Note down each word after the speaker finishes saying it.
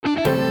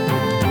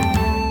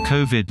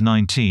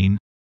COVID-19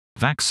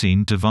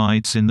 vaccine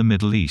divides in the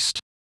Middle East.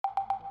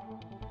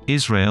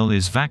 Israel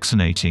is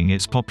vaccinating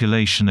its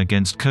population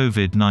against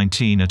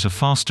COVID-19 at a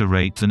faster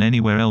rate than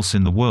anywhere else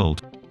in the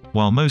world,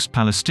 while most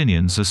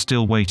Palestinians are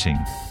still waiting.